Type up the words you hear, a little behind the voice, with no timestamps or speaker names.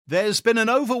There's been an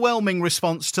overwhelming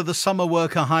response to the summer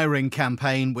worker hiring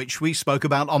campaign, which we spoke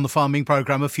about on the farming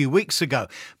programme a few weeks ago.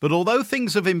 But although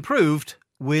things have improved,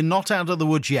 we're not out of the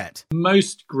woods yet.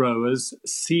 Most growers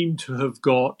seem to have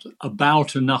got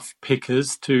about enough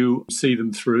pickers to see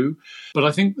them through. But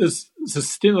I think there's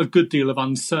still a good deal of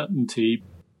uncertainty.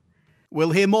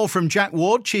 We'll hear more from Jack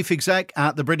Ward, Chief Exec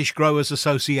at the British Growers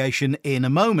Association, in a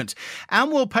moment.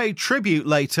 And we'll pay tribute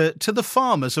later to the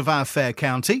farmers of our fair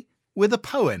county with a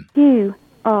poem. You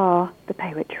are the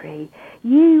poetry.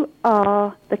 You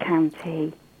are the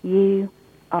county. You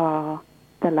are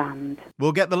the land.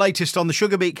 We'll get the latest on the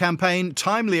sugar beet campaign,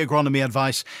 timely agronomy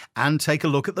advice, and take a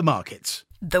look at the markets.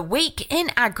 The Week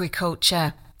in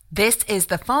Agriculture. This is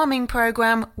the farming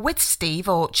programme with Steve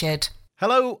Orchard.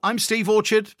 Hello, I'm Steve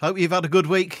Orchard. Hope you've had a good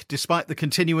week, despite the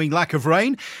continuing lack of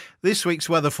rain. This week's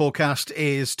weather forecast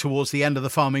is towards the end of the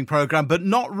farming programme, but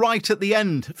not right at the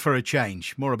end for a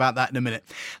change. More about that in a minute.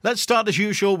 Let's start as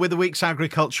usual with the week's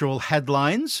agricultural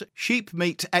headlines. Sheep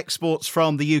meat exports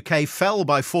from the UK fell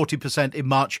by 40% in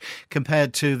March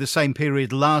compared to the same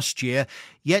period last year,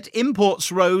 yet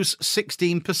imports rose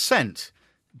 16%.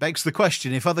 Begs the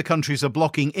question, if other countries are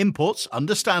blocking imports,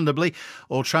 understandably,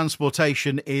 or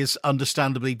transportation is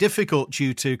understandably difficult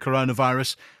due to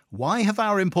coronavirus, why have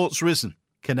our imports risen?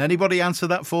 Can anybody answer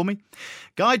that for me?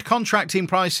 Guide contracting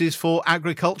prices for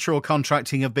agricultural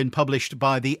contracting have been published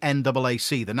by the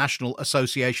NAAC, the National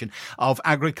Association of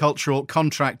Agricultural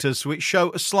Contractors, which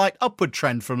show a slight upward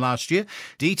trend from last year.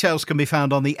 Details can be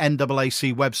found on the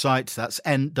NAAC website. That's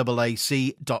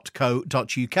naac.co.uk.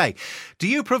 Do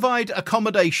you provide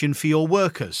accommodation for your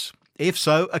workers? If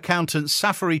so, accountants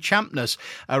Safari Champness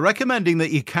are recommending that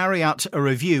you carry out a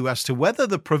review as to whether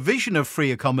the provision of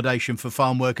free accommodation for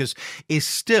farm workers is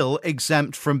still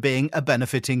exempt from being a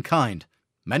benefit in kind.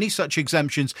 Many such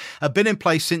exemptions have been in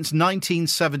place since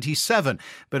 1977,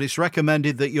 but it's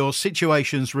recommended that your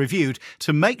situation's reviewed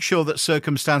to make sure that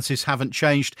circumstances haven't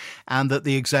changed and that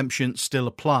the exemption still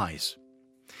applies.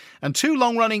 And 2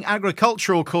 long-running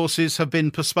agricultural courses have been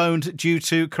postponed due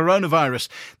to coronavirus.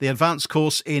 The advanced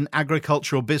course in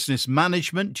agricultural business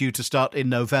management, due to start in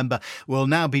November, will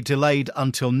now be delayed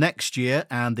until next year,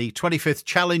 and the 25th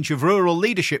Challenge of Rural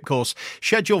Leadership course,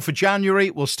 scheduled for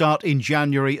January, will start in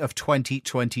January of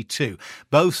 2022.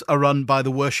 Both are run by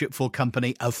the Worshipful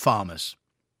Company of Farmers.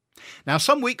 Now,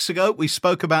 some weeks ago, we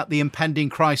spoke about the impending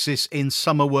crisis in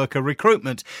summer worker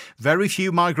recruitment. Very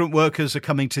few migrant workers are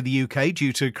coming to the UK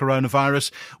due to coronavirus.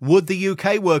 Would the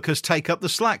UK workers take up the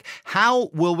slack?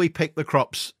 How will we pick the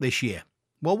crops this year?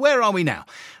 Well, where are we now?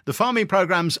 The farming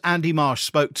programme's Andy Marsh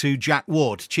spoke to Jack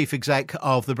Ward, Chief Exec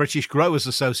of the British Growers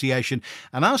Association,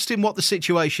 and asked him what the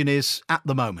situation is at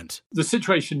the moment. The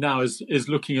situation now is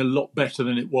looking a lot better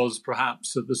than it was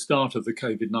perhaps at the start of the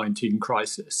COVID-19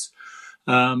 crisis.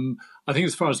 I think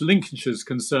as far as Lincolnshire is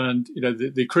concerned,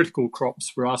 the critical crops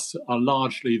for us are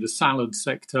largely the salad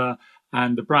sector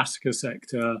and the brassica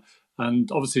sector. And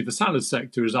obviously the salad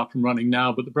sector is up and running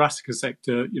now, but the brassica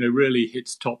sector, really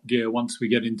hits top gear once we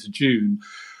get into June.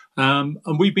 And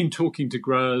we've been talking to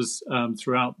growers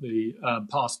throughout the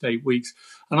past 8 weeks.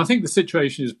 And I think the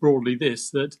situation is broadly this,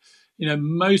 that,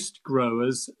 most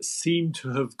growers seem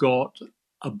to have got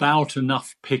about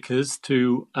enough pickers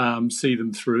to see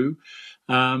them through.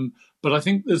 But I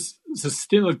think there's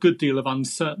still a good deal of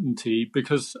uncertainty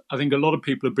because I think a lot of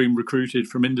people have been recruited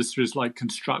from industries like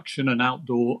construction and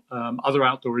other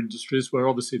outdoor industries where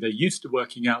obviously they're used to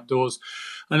working outdoors.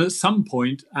 And at some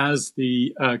point, as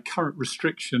the current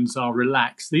restrictions are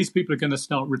relaxed, these people are going to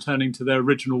start returning to their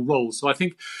original roles. So I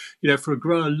think, for a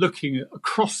grower looking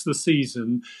across the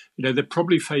season, they're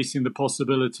probably facing the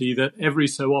possibility that every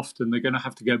so often they're going to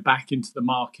have to go back into the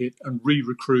market and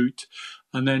re-recruit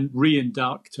and then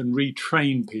re-induct and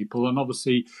retrain people. And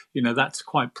obviously, that's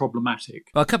quite problematic.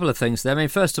 Well, a couple of things there. I mean,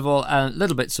 first of all, a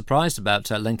little bit surprised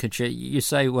about Lincolnshire. You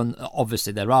say, well,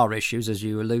 obviously there are issues, as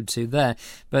you allude to there,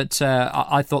 but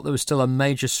I thought there was still a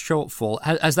major shortfall.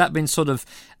 Has that been sort of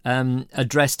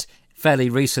addressed fairly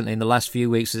recently in the last few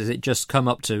weeks? Has it just come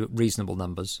up to reasonable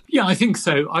numbers? Yeah, I think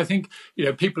so. I think,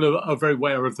 people are very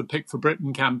aware of the Pick for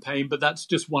Britain campaign, but that's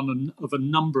just one of a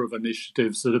number of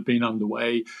initiatives that have been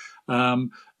underway.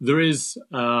 There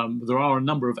are a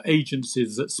number of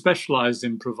agencies that specialise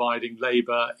in providing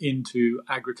labour into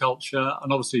agriculture,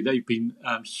 and obviously they've been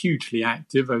hugely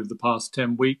active over the past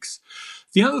 10 weeks.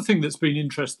 The other thing that's been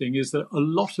interesting is that a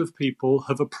lot of people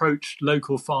have approached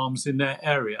local farms in their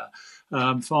area.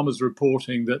 Farmers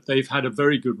reporting that they've had a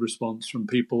very good response from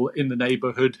people in the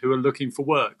neighbourhood who are looking for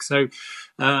work. So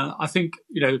I think,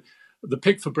 the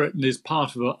Pick for Britain is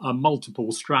part of a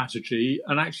multiple strategy,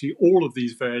 and actually all of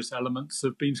these various elements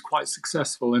have been quite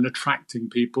successful in attracting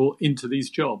people into these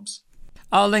jobs.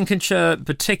 Are Lincolnshire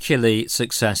particularly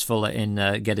successful in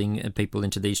getting people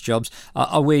into these jobs?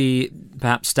 Are we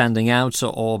perhaps standing out,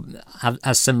 or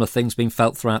has similar things been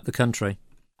felt throughout the country?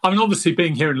 I mean, obviously,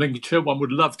 being here in Lincolnshire, one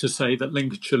would love to say that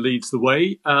Lincolnshire leads the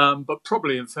way, but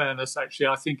probably in fairness, actually,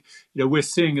 I think we're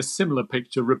seeing a similar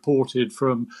picture reported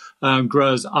from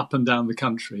growers up and down the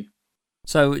country.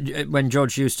 So when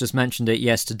George Eustace mentioned it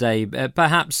yesterday,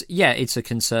 perhaps, it's a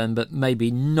concern, but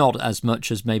maybe not as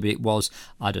much as maybe it was,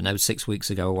 6 weeks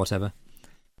ago or whatever.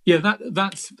 Yeah,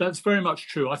 that's very much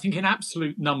true. I think in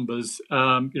absolute numbers,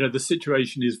 the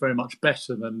situation is very much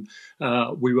better than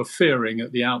we were fearing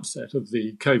at the outset of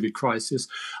the COVID crisis.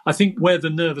 I think where the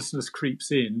nervousness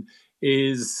creeps in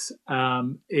is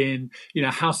in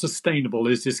how sustainable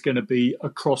is this going to be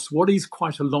across what is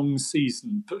quite a long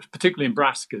season, particularly in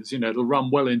brassicas. It'll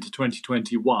run well into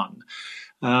 2021.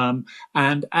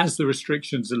 And as the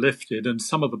restrictions are lifted and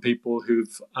some of the people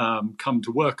who've come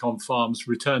to work on farms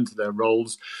return to their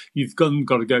roles, you've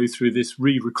got to go through this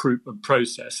re-recruitment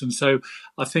process. And so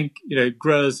I think,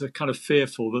 growers are kind of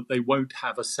fearful that they won't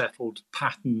have a settled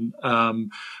pattern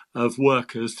of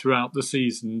workers throughout the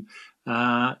season,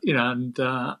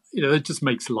 it just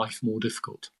makes life more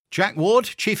difficult. Jack Ward,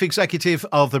 Chief Executive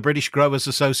of the British Growers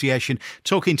Association,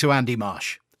 talking to Andy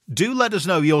Marsh. Do let us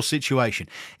know your situation.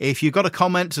 If you've got a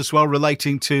comment as well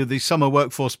relating to the summer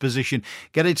workforce position,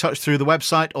 get in touch through the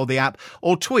website or the app,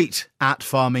 or tweet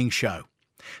 @FarmingShow.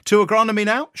 To agronomy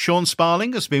now. Sean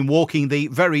Sparling has been walking the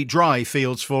very dry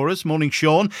fields for us. Morning,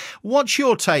 Sean. What's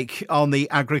your take on the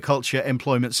agriculture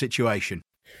employment situation?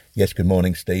 Yes, good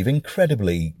morning, Steve.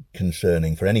 Incredibly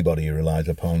concerning for anybody who relies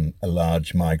upon a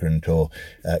large migrant or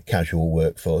casual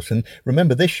workforce. And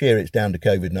remember, this year it's down to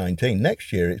COVID-19.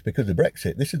 Next year it's because of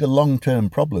Brexit. This is a long-term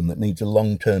problem that needs a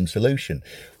long-term solution.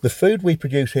 The food we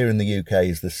produce here in the UK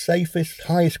is the safest,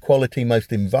 highest quality, most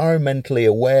environmentally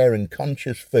aware and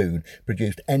conscious food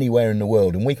produced anywhere in the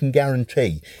world. And we can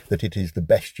guarantee that it is the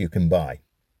best you can buy.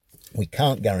 We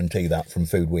can't guarantee that from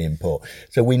food we import.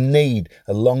 So we need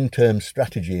a long-term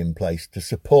strategy in place to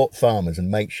support farmers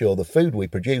and make sure the food we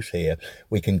produce here,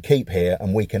 we can keep here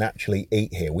and we can actually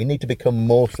eat here. We need to become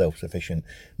more self-sufficient,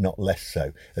 not less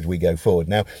so, as we go forward.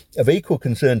 Now, of equal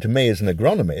concern to me as an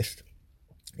agronomist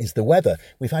is the weather.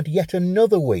 We've had yet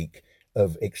another week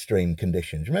of extreme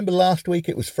conditions. Remember last week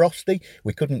it was frosty?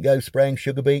 We couldn't go spraying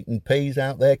sugar beet and peas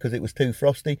out there because it was too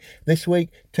frosty. This week,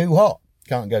 too hot.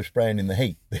 Can't go spraying in the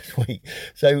heat this week.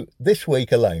 So this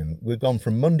week alone, we've gone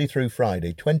from Monday through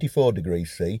Friday, 24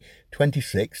 degrees C,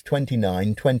 26,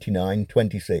 29, 29,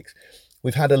 26.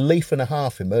 We've had a leaf and a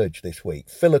half emerge this week.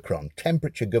 Phyllochron,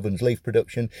 temperature governs leaf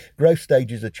production. Growth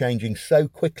stages are changing so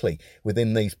quickly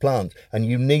within these plants, and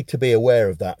you need to be aware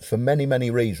of that for many, many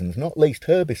reasons, not least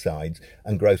herbicides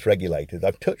and growth regulators.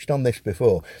 I've touched on this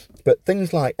before, but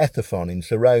things like Ethofon in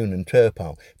Cerone and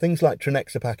Terpal, things like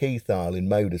Trinexapac ethyl in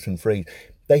Modus and Freeze,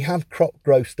 they have crop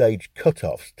growth stage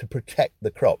cut-offs to protect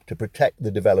the crop, to protect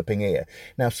the developing ear.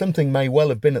 Now, something may well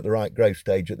have been at the right growth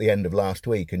stage at the end of last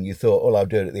week, and you thought, I'll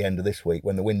do it at the end of this week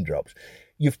when the wind drops.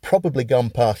 You've probably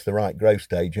gone past the right growth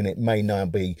stage, and it may now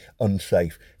be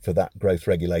unsafe for that growth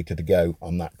regulator to go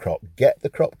on that crop. Get the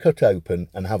crop cut open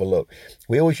and have a look.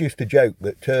 We always used to joke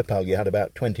that Terpal, you had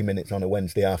about 20 minutes on a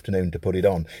Wednesday afternoon to put it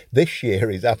on. This year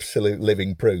is absolute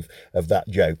living proof of that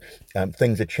joke.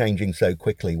 Things are changing so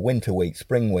quickly. Winter wheat,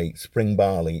 spring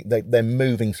barley, they're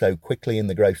moving so quickly in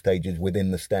the growth stages within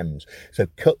the stems. So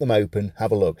cut them open,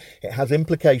 have a look. It has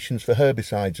implications for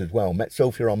herbicides as well.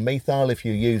 Metsulfuron methyl, if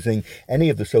you're using any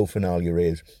of the sulfonyl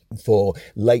ureas for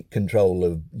late control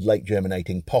of late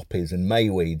germinating poppies and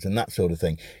mayweeds and that sort of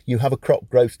thing. You have a crop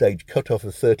growth stage cut-off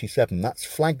of 37. That's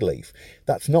flag leaf.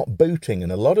 That's not booting,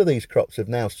 and a lot of these crops have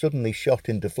now suddenly shot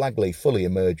into flag leaf, fully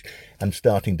emerged and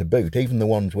starting to boot, even the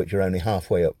ones which are only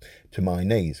halfway up to my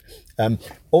knees.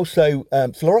 Also,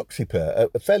 fluroxypur,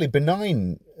 a fairly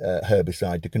benign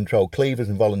herbicide to control cleavers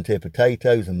and volunteer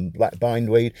potatoes and black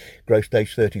bindweed. Growth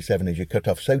stage 37 is your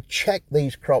cut-off. So check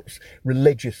these crops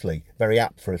religiously. Very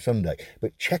apt for a Sunday.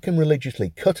 But check them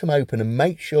religiously, cut them open and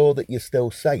make sure that you're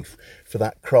still safe for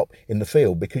that crop in the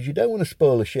field, because you don't want to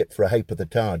spoil a ship for a hape of the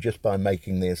tar just by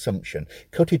making the assumption.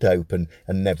 Cut it open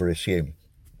and never assume.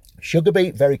 Sugar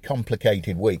beet, very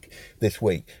complicated week this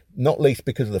week. not least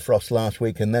because of the frost last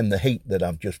week and then the heat that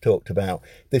I've just talked about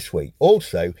this week.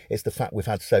 Also, it's the fact we've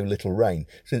had so little rain.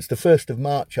 Since the 1st of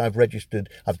March, I've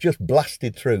just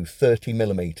blasted through 30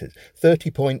 millimetres,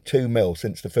 30.2 mil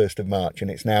since the 1st of March,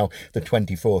 and it's now the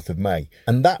 24th of May.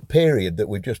 And that period that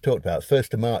we've just talked about,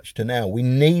 1st of March to now, we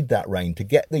need that rain to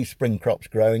get these spring crops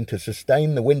growing, to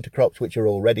sustain the winter crops which are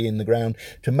already in the ground,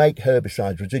 to make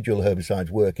herbicides, residual herbicides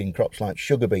work in crops like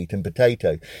sugar beet and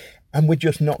potato. And we're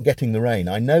just not getting the rain.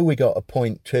 I know we got a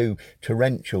 0.2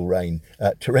 torrential rain,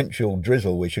 torrential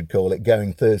drizzle, we should call it,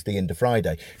 going Thursday into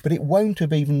Friday. But it won't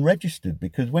have even registered,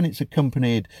 because when it's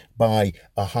accompanied by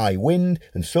a high wind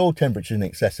and soil temperatures in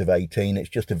excess of 18, it's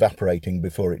just evaporating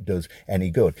before it does any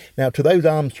good. Now, to those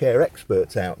armchair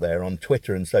experts out there on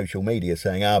Twitter and social media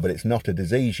saying, but it's not a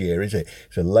disease year, is it?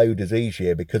 It's a low disease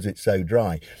year because it's so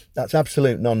dry. That's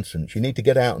absolute nonsense. You need to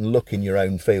get out and look in your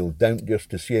own field. Don't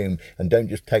just assume and don't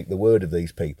just take the word of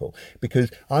these people,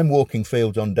 because I'm walking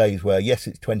fields on days where, yes,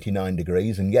 it's 29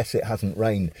 degrees and yes, it hasn't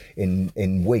rained in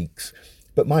weeks,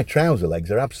 but my trouser legs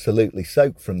are absolutely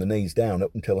soaked from the knees down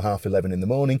up until 11:30 in the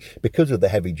morning because of the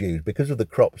heavy dews, because of the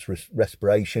crop's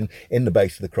respiration. In the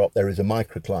base of the crop there is a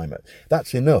microclimate.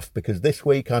 That's enough, because this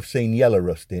week I've seen yellow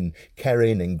rust in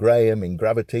Kerrin, in Graham, in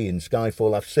Gravity, in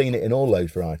Skyfall. I've seen it in all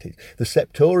those varieties. The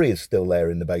septoria is still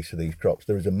there in the base of these crops.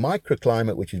 There is a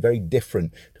microclimate which is very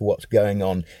different to what's going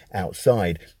on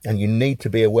outside, and you need to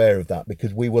be aware of that,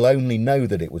 because we will only know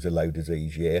that it was a low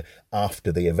disease year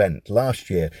after the event. Last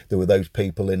year there were those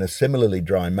people in a similarly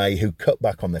dry May who cut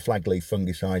back on their flagleaf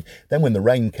fungicide. Then when the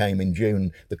rain came in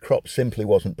June, the crop simply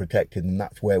wasn't protected, and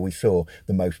that's where we saw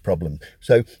the most problems.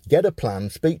 So get a plan,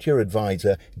 speak to your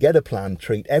advisor, get a plan,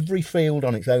 treat every field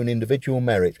on its own individual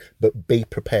merits, but be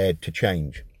prepared to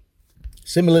change.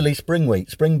 Similarly, spring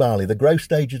wheat, spring barley, the growth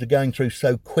stages are going through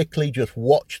so quickly. Just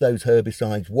watch those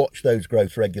herbicides, watch those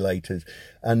growth regulators.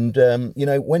 And,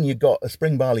 when you got a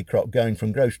spring barley crop going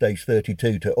from growth stage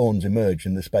 32 to awns emerge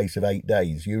in the space of 8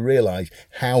 days, you realise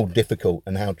how difficult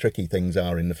and how tricky things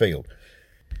are in the field.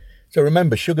 So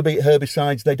remember, sugar beet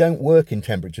herbicides, they don't work in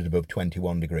temperatures above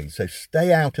 21 degrees, so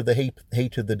stay out of the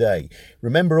heat of the day.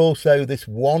 Remember also, this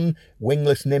 1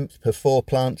 wingless nymph per 4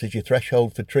 plants is your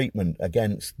threshold for treatment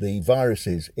against the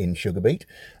viruses in sugar beet.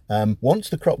 Once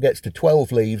the crop gets to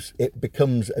 12 leaves, it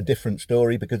becomes a different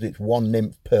story, because it's 1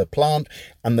 nymph per plant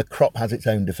and the crop has its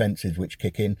own defences which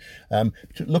kick in.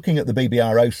 Looking at the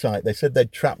BBRO site, they said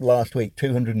they'd trapped last week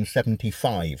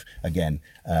 275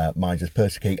 Mysis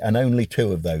persicae, and only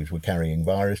 2 of those were carrying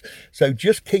virus. So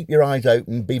just keep your eyes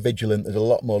open, be vigilant. There's a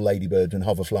lot more ladybirds and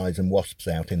hoverflies and wasps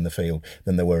out in the field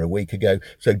than there were a week ago.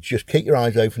 So just keep your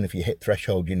eyes open. If you hit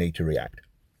threshold, you need to react.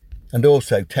 And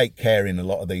also take care in a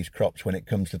lot of these crops when it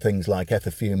comes to things like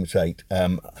ethofumicate,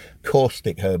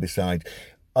 caustic herbicide.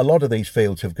 A lot of these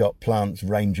fields have got plants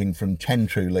ranging from 10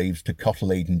 true leaves to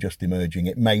cotyledon just emerging.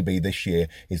 It may be this year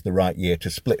is the right year to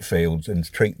split fields and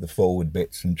treat the forward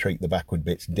bits and treat the backward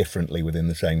bits differently within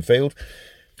the same field.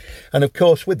 And of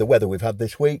course, with the weather we've had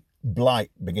this week, blight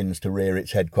begins to rear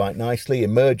its head quite nicely.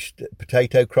 Emerged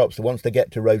potato crops, once they get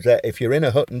to rosette, if you're in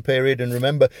a Hutton period, and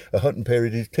remember, a Hutton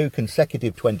period is 2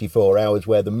 consecutive 24 hours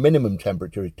where the minimum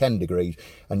temperature is 10 degrees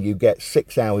and you get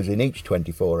 6 hours in each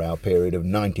 24-hour period of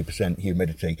 90%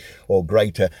 humidity or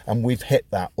greater, and we've hit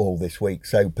that all this week.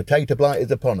 So potato blight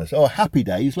is upon us. Happy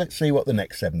days. Let's see what the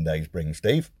next 7 days bring,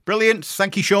 Steve. Brilliant.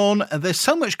 Thank you, Sean. There's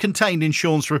so much contained in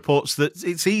Sean's reports that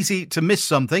it's easy to miss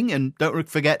something, and don't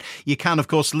forget, you can, of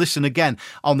course, listen again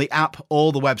on the app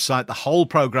or the website. The whole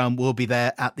programme will be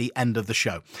there at the end of the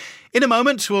show. In a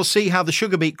moment, we'll see how the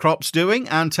sugar beet crop's doing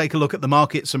and take a look at the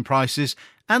markets and prices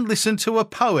and listen to a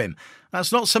poem.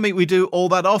 That's not something we do all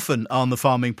that often on the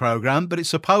farming programme, but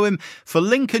it's a poem for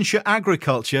Lincolnshire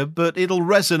agriculture, but it'll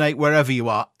resonate wherever you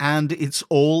are, and it's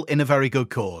all in a very good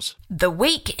cause. The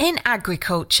Week in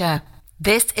Agriculture.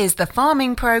 This is the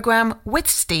farming programme with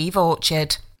Steve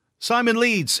Orchard. Simon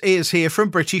Leeds is here from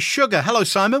British Sugar. Hello,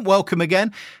 Simon. Welcome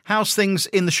again. How's things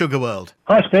in the sugar world?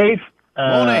 Hi, Steve.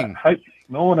 Morning.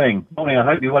 Morning. I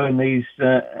hope you're well in these,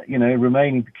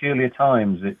 remaining peculiar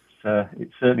times. It's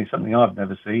certainly something I've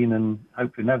never seen, and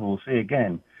hopefully never will see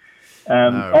again.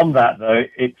 No. On that, though,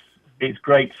 it's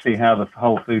great to see how the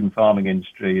whole food and farming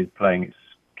industry is playing its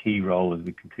key role as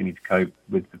we continue to cope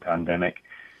with the pandemic.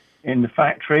 In the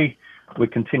factory, we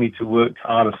continue to work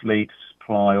tirelessly to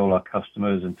supply all our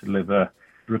customers and to deliver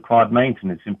the required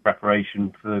maintenance in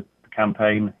preparation for the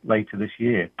campaign later this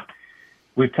year.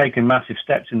 We've taken massive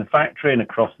steps in the factory and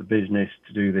across the business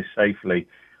to do this safely.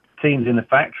 Teams in the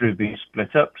factory have been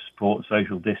split up to support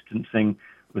social distancing,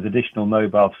 with additional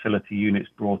mobile facility units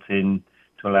brought in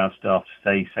to allow staff to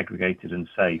stay segregated and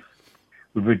safe.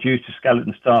 We've reduced the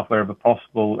skeleton staff wherever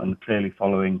possible and clearly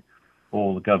following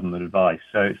all the government advice.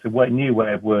 So it's a new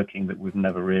way of working that we've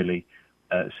never really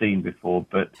seen before,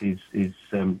 but is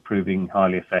proving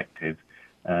highly effective.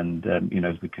 And,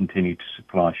 as we continue to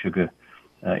supply sugar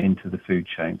into the food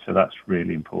chain. So that's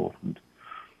really important.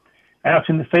 Out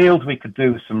in the fields, we could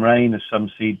do with some rain as some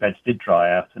seed beds did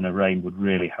dry out, and a rain would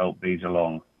really help these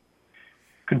along.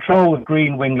 Control of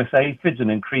green wingless aphids and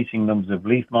increasing numbers of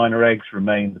leaf miner eggs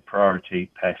remain the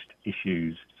priority pest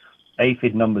issues.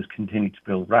 Aphid numbers continue to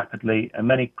build rapidly, and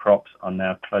many crops are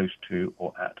now close to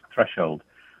or at threshold.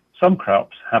 Some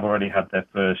crops have already had their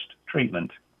first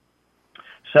treatment.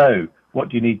 So, what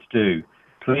do you need to do?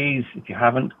 Please, if you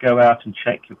haven't, go out and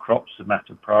check your crops as a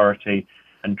matter of priority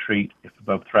and treat if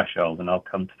above threshold, and I'll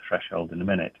come to the threshold in a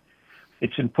minute.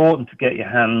 It's important to get your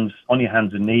hands on your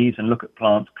hands and knees and look at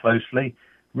plants closely,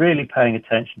 really paying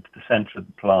attention to the centre of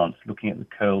the plants, looking at the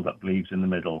curled up leaves in the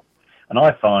middle. And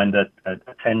I find that a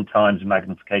 10 times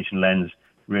magnification lens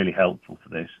really helpful for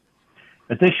this.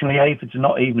 Additionally, aphids are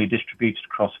not evenly distributed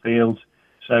across fields,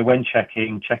 so when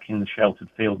checking the sheltered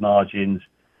field margins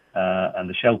and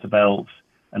the shelter belts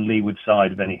and leeward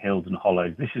side of any hills and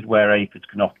hollows. This is where aphids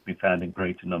can often be found in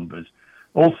greater numbers.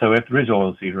 Also, if there is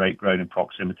oilseed rape grown in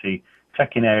proximity,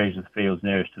 checking areas of the fields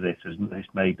nearest to this, as this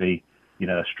may be,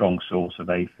 a strong source of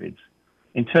aphids.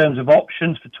 In terms of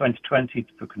options for 2020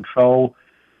 for control,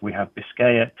 we have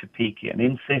Biscaya, Topeki, and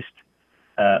Insist.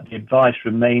 The advice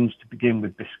remains to begin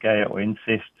with Biscaya or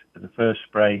Insist for the first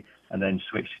spray, and then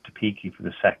switch to Topeki for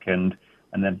the second,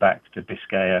 and then back to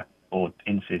Biscaya or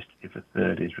Insist if a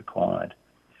third is required.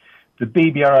 The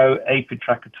BBRO Aphid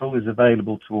Tracker tool is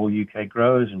available to all UK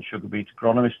growers and sugar beet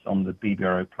agronomists on the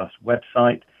BBRO Plus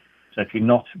website. So if you're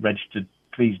not registered,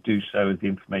 please do so, as the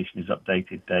information is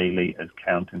updated daily as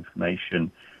count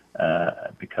information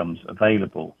becomes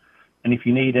available. And if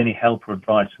you need any help or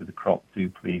advice with the crop, do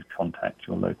please contact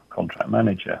your local contract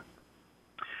manager.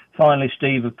 Finally,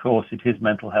 Steve, of course, it is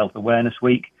Mental Health Awareness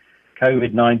Week.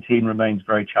 COVID-19 remains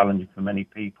very challenging for many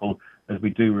people, as we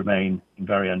do remain in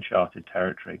very uncharted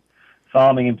territory.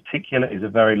 Farming in particular is a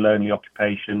very lonely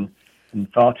occupation,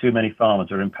 and far too many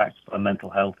farmers are impacted by mental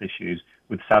health issues,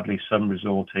 with sadly some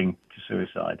resorting to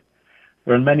suicide.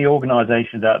 There are many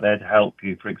organisations out there to help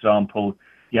you, for example,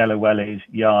 Yellow Wellies,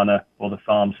 Yana, or the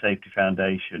Farm Safety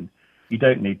Foundation. You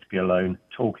don't need to be alone.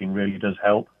 Talking really does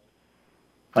help.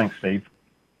 Thanks, Steve.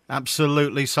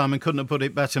 Absolutely, Simon. Couldn't have put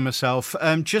it better myself.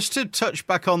 Just to touch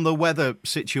back on the weather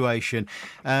situation,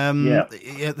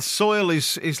 the soil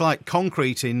is like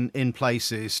concrete in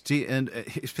places, and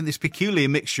it's been this peculiar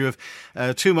mixture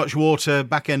of too much water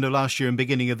back end of last year and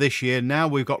beginning of this year. Now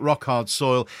we've got rock hard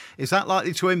soil. Is that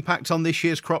likely to impact on this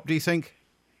year's crop, do you think?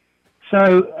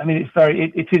 So, I mean,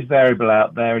 it is variable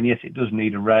out there, and yes, it does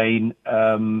need a rain.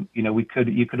 You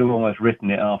could have almost written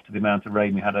it after the amount of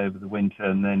rain we had over the winter,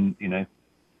 and then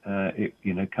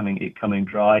coming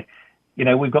dry.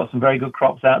 We've got some very good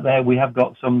crops out there. We have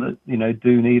got some that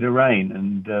do need a rain,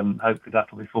 and hopefully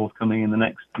that'll be forthcoming in the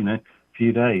next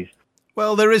few days.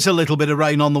 Well, there is a little bit of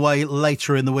rain on the way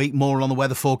later in the week. More on the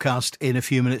weather forecast in a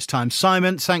few minutes' time.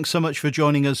 Simon, thanks so much for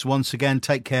joining us once again.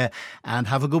 Take care and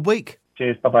have a good week.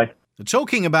 Cheers. Bye-bye.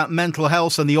 Talking about mental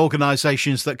health and the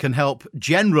organisations that can help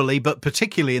generally, but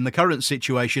particularly in the current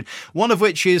situation, one of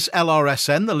which is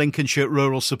LRSN, the Lincolnshire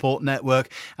Rural Support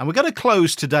Network. And we're going to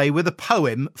close today with a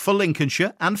poem for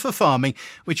Lincolnshire and for farming,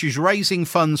 which is raising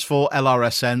funds for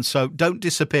LRSN. So don't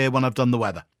disappear when I've done the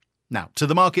weather. Now, to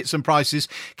the markets and prices.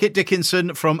 Kit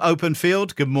Dickinson from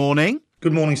Openfield. Good morning.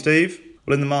 Good morning, Steve.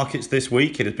 Well, in the markets this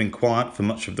week, it has been quiet for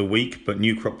much of the week, but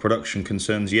new crop production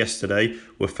concerns yesterday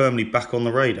were firmly back on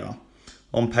the radar.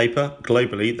 On paper,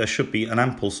 globally, there should be an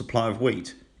ample supply of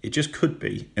wheat. It just could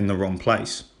be in the wrong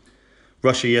place.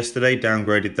 Russia yesterday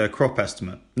downgraded their crop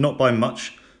estimate, not by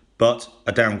much, but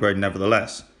a downgrade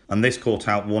nevertheless, and this caught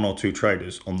out one or two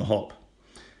traders on the hop.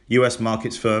 US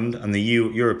markets firmed and the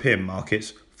European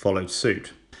markets followed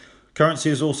suit. Currency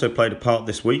has also played a part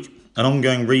this week. An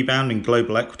ongoing rebound in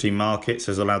global equity markets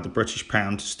has allowed the British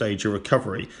pound to stage a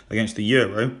recovery against the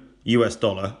euro, US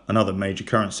dollar and other major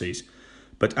currencies.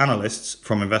 But analysts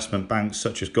from investment banks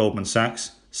such as Goldman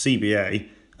Sachs, CBA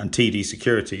and TD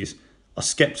Securities are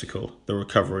sceptical the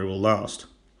recovery will last.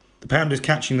 The pound is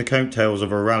catching the coattails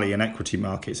of a rally in equity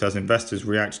markets as investors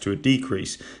react to a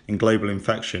decrease in global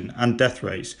infection and death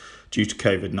rates due to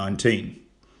COVID-19.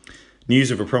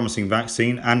 News of a promising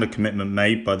vaccine and a commitment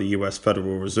made by the US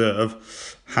Federal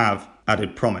Reserve have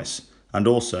added promise, and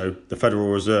also the Federal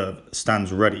Reserve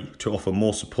stands ready to offer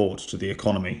more support to the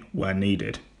economy where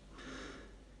needed.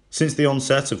 Since the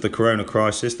onset of the corona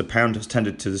crisis, the pound has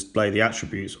tended to display the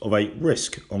attributes of a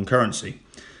risk on currency,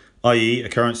 i.e. a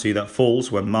currency that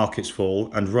falls when markets fall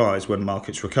and rise when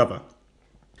markets recover.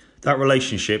 That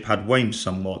relationship had waned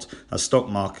somewhat as stock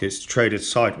markets traded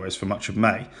sideways for much of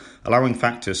May, allowing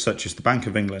factors such as the Bank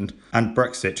of England and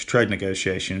Brexit trade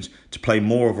negotiations to play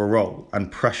more of a role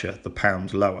and pressure the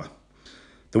pound lower.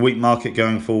 The wheat market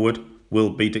going forward will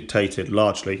be dictated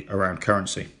largely around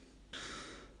currency.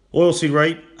 Oilseed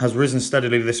rate has risen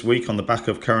steadily this week on the back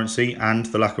of currency and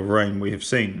the lack of rain we have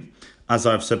seen. As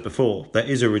I've said before, there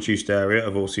is a reduced area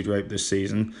of oilseed rape this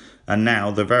season, and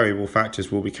now the variable factors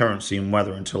will be currency and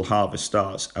weather until harvest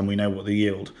starts and we know what the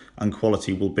yield and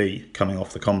quality will be coming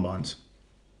off the combines.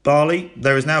 Barley.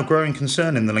 There is now growing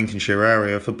concern in the Lincolnshire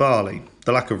area for barley.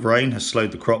 The lack of rain has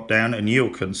slowed the crop down and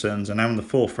yield concerns are now in the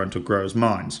forefront of growers'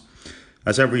 minds.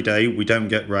 As every day we don't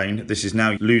get rain, this is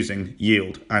now losing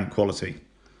yield and quality.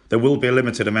 There will be a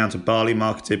limited amount of barley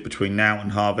marketed between now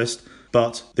and harvest,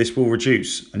 but this will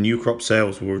reduce and new crop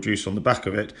sales will reduce on the back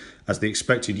of it as the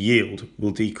expected yield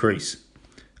will decrease.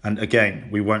 And again,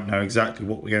 we won't know exactly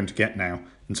what we're going to get now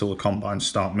until the combines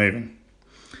start moving.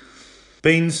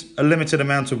 Beans. A limited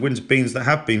amount of winter beans that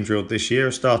have been drilled this year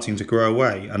are starting to grow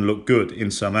away and look good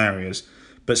in some areas,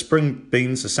 but spring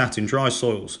beans are sat in dry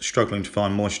soils, struggling to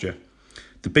find moisture.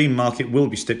 The bean market will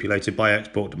be stipulated by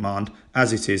export demand,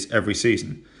 as it is every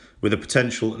season, with a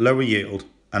potential lower yield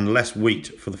and less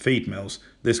wheat for the feed mills.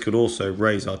 This could also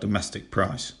raise our domestic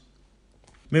price.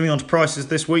 Moving on to prices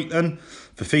this week then.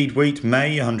 For feed wheat,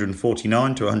 May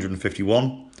 149 to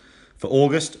 151. For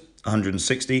August,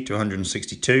 160 to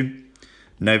 162.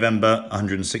 November,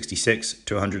 166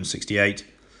 to 168.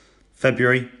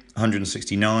 February,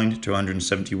 169 to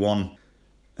 171.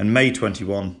 And May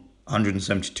 21,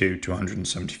 172 to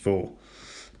 174.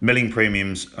 Milling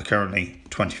premiums are currently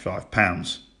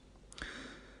 £25.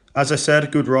 As I said, a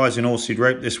good rise in oilseed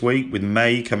rape this week, with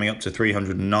May coming up to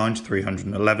 309 to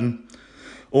 311,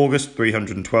 August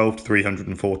 312 to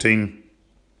 314,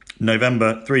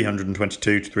 November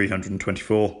 322 to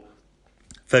 324,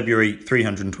 February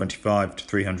 325 to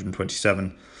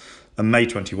 327, and May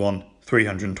 21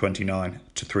 329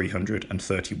 to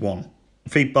 331.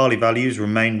 Feed barley values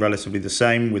remain relatively the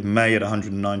same, with May at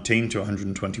 119 to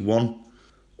 121,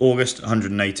 August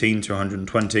 118 to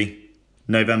 120,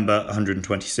 November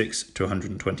 126 to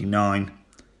 129,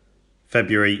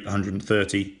 February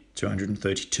 130 to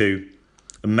 132,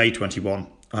 and May 21,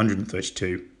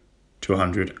 132 to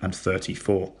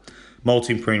 134.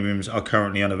 Malting premiums are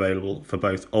currently unavailable for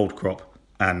both old crop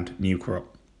and new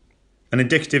crop. An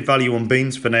indicative value on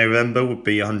beans for November would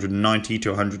be 190 to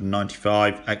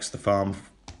 195 ex the farm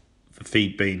for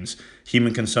feed beans.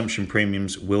 Human consumption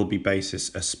premiums will be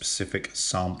basis a specific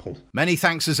sample. Many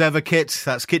thanks as ever, Kit.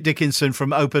 That's Kit Dickinson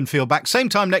from Open Field. Back same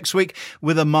time next week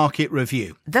with a market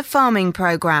review. The Farming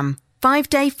Programme.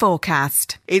 5-day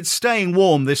forecast. It's staying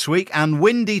warm this week and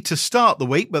windy to start the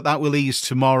week, but that will ease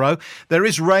tomorrow. There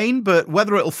is rain, but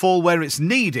whether it'll fall where it's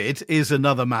needed is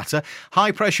another matter.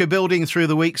 High pressure building through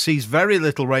the week sees very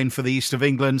little rain for the east of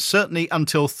England, certainly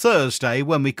until Thursday,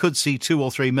 when we could see 2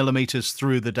 or 3 millimetres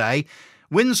through the day.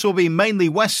 Winds will be mainly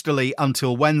westerly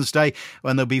until Wednesday,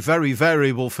 when they'll be very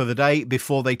variable for the day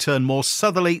before they turn more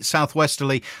southerly,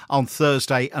 southwesterly on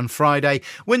Thursday and Friday.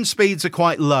 Wind speeds are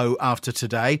quite low after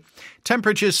today.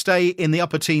 Temperatures stay in the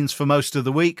upper teens for most of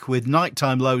the week, with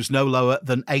nighttime lows no lower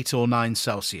than 8 or 9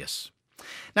 Celsius.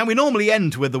 Now, we normally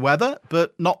end with the weather,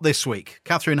 but not this week.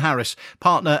 Catherine Harris,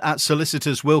 partner at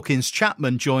Solicitors Wilkins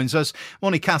Chapman, joins us.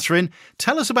 Morning, Catherine.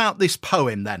 Tell us about this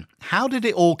poem then. How did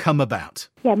it all come about?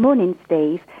 Yeah, morning,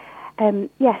 Steve.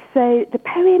 So the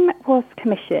poem was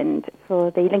commissioned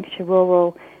for the Lincolnshire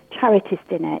Rural Charities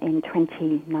Dinner in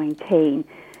 2019,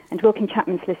 and Wilkins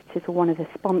Chapman Solicitors were one of the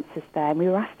sponsors there, and we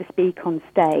were asked to speak on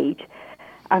stage.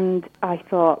 And I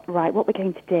thought, right, what we're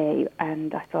going to do?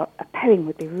 And I thought a poem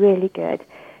would be really good.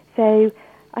 So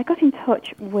I got in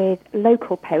touch with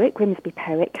local poet, Grimsby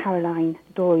poet, Caroline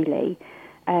Doyley,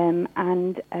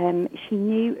 and she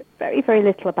knew very, very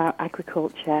little about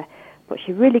agriculture, but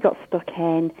she really got stuck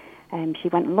in. She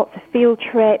went on lots of field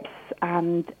trips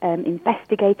and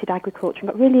investigated agriculture and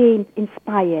got really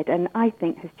inspired, and I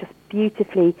think has just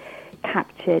beautifully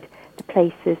captured the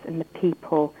places and the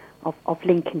people of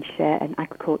Lincolnshire and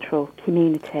agricultural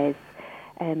communities.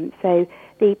 So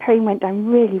the poem went down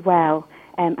really well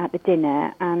at the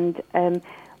dinner, and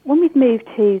when we've moved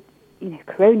to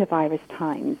coronavirus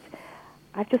times,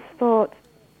 I've just thought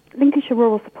Lincolnshire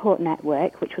Rural Support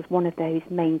Network, which was one of those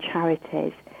main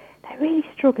charities, they're really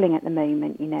struggling at the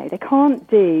moment. They can't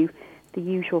do the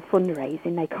usual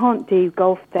fundraising, they can't do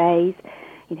golf days,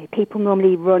 people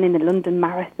normally run in the London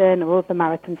Marathon or other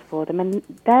marathons for them, and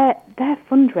their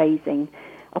fundraising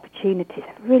opportunities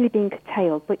have really been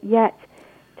curtailed, but yet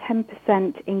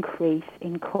 10% increase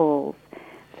in calls.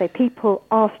 So people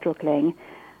are struggling,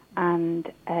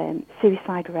 and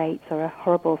suicide rates are a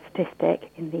horrible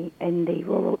statistic in the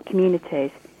rural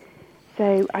communities.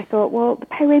 So I thought, well, the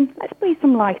poem, let's breathe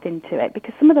some life into it,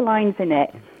 because some of the lines in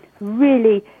it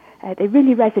really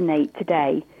resonate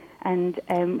today. And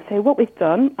so what we've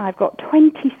done, I've got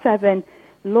 27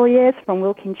 lawyers from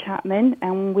Wilkin Chapman,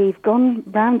 and we've gone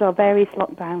round our various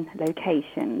lockdown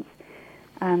locations,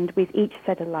 and we've each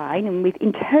said a line, and we've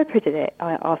interpreted it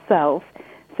ourselves.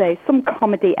 So some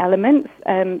comedy elements,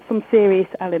 some serious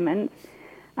elements,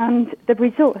 and the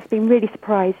result has been really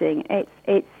surprising.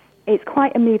 It's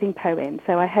quite a moving poem.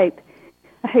 So I hope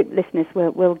listeners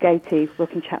will go to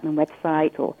Wilkin Chapman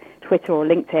website or Twitter or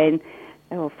LinkedIn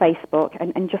or Facebook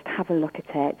and just have a look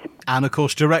at it. And, of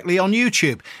course, directly on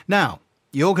YouTube. Now,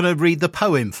 you're going to read the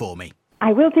poem for me.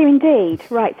 I will do indeed.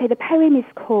 Right, so the poem is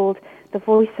called The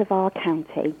Voice of Our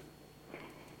County.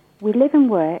 We live and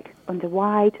work under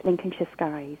wide Lincolnshire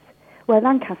skies, where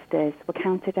Lancasters were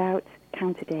counted out,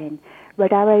 counted in,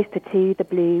 red arrows to two the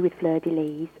blue with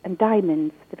fleur-de-lis, and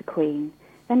diamonds for the Queen,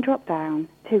 then drop down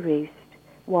to roost,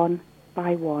 one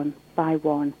by one,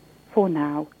 for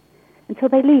now, until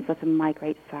they leave us and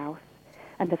migrate south,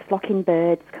 and the flocking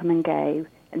birds come and go,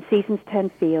 and seasons turn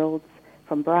fields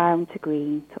from brown to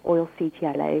green to oilseed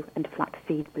yellow and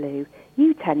flaxseed blue.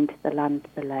 You tend the land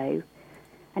below.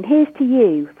 And here's to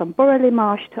you, from Burley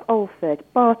Marsh to Alford,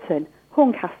 Barton,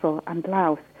 Horncastle and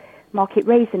Louth, Market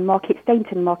Raisin, Market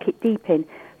Stainton, Market Deepin,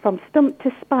 from Stump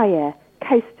to Spire,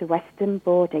 coast to western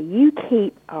border. You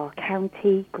keep our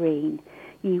county green.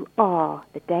 You are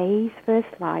the day's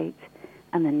first light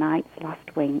and the night's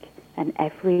last wink, and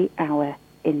every hour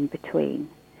in between.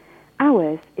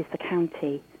 Ours is the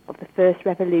county of the first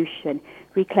revolution,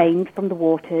 reclaimed from the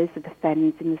waters of the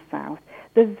fens in the south,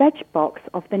 the veg box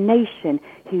of the nation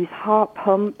whose heart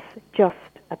pumps just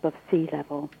above sea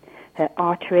level, her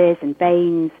arteries and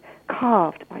veins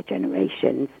carved by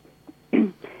generations.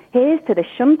 Here's to the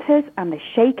shunters and the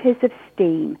shakers of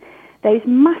steam, those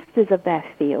masters of their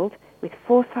field, with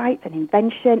foresight and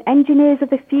invention, engineers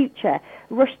of the future,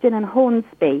 Rushton and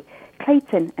Hornsby,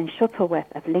 Clayton and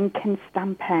Shuttleworth of Lincoln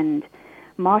Stampend,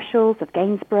 marshals of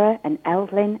Gainsborough and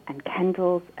Eldlin and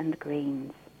Kendal's and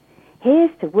Greens. Here's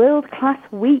to world-class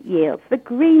wheat yields, the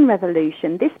green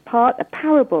revolution. This part, a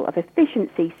parable of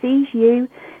efficiency, sees you,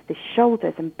 the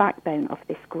shoulders and backbone of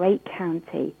this great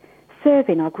county,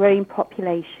 serving our growing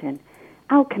population.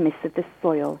 Alchemists of the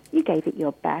soil, you gave it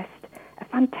your best, a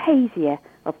fantasia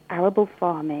of arable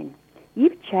farming.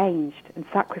 You've changed and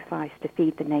sacrificed to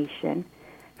feed the nation.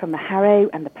 From the harrow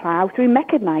and the plough through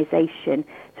mechanisation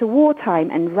to wartime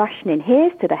and rationing,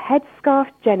 here's to the headscarf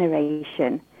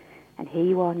generation. And here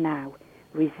you are now,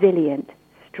 resilient,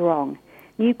 strong.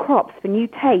 New crops for new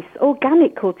tastes,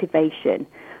 organic cultivation,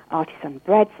 artisan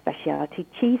bread, specialty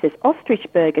cheeses, ostrich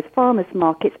burgers, farmers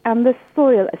markets, and the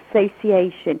Soil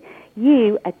Association.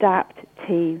 You adapt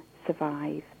to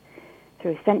survive.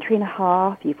 Through a century and a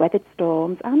half, you've weathered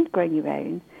storms and grown your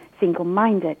own,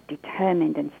 single-minded,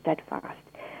 determined and steadfast.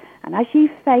 And as you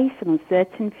face an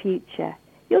uncertain future,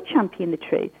 you'll champion the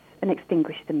truths and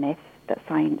extinguish the myths that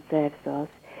science serves us.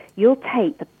 You'll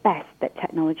take the best that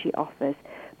technology offers,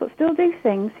 but still do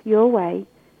things your way.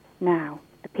 Now,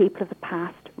 the people of the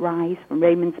past rise from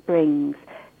Roman springs,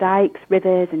 dikes,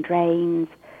 rivers and drains,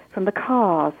 from the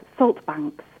cars, salt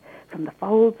banks, from the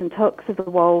folds and tucks of the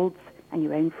wolds and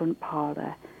your own front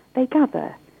parlour. They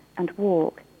gather and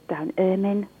walk down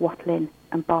Ermine, Watling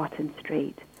and Barton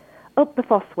Street, up the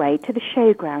Fossway to the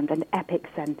showground and Epic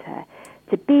Centre,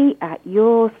 to be at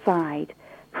your side,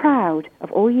 proud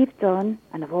of all you've done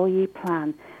and of all you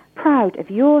plan, proud of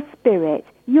your spirit,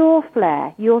 your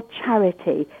flair, your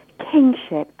charity,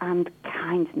 kingship and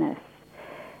kindness.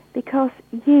 Because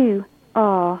you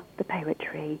are the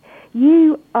poetry,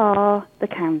 you are the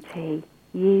county,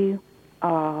 you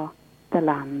are the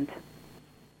land.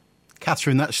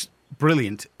 Catherine, that's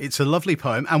brilliant. It's a lovely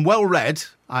poem and well read,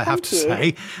 I have to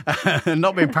say.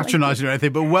 Not being patronising or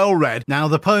anything, but well read. Now,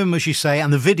 the poem, as you say,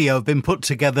 and the video have been put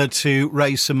together to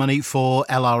raise some money for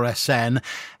LRSN.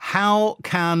 How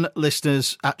can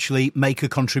listeners actually make a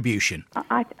contribution?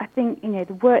 I think,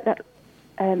 the work that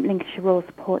Lincolnshire Rural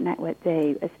Support Network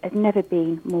do has never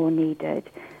been more needed.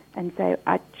 And so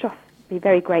I'd just be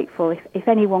very grateful if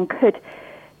anyone could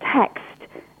text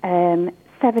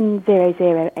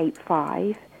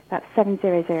 70085, that's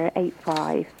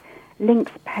 70085,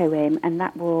 Link's poem, and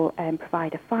that will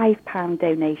provide a £5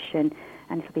 donation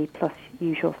and it'll be plus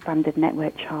usual standard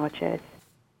network charges.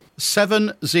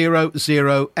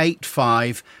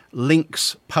 70085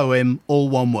 Links Poem, all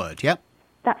one word, yep?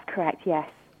 That's correct, yes.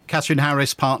 Catherine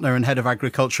Harris, Partner and Head of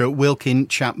Agriculture at Wilkin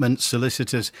Chapman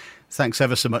Solicitors. Thanks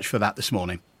ever so much for that this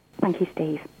morning. Thank you,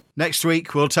 Steve. Next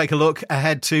week, we'll take a look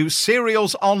ahead to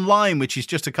Cereals Online, which is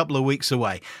just a couple of weeks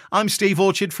away. I'm Steve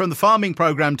Orchard from the Farming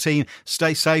Programme team.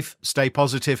 Stay safe, stay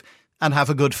positive, and have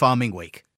a good farming week.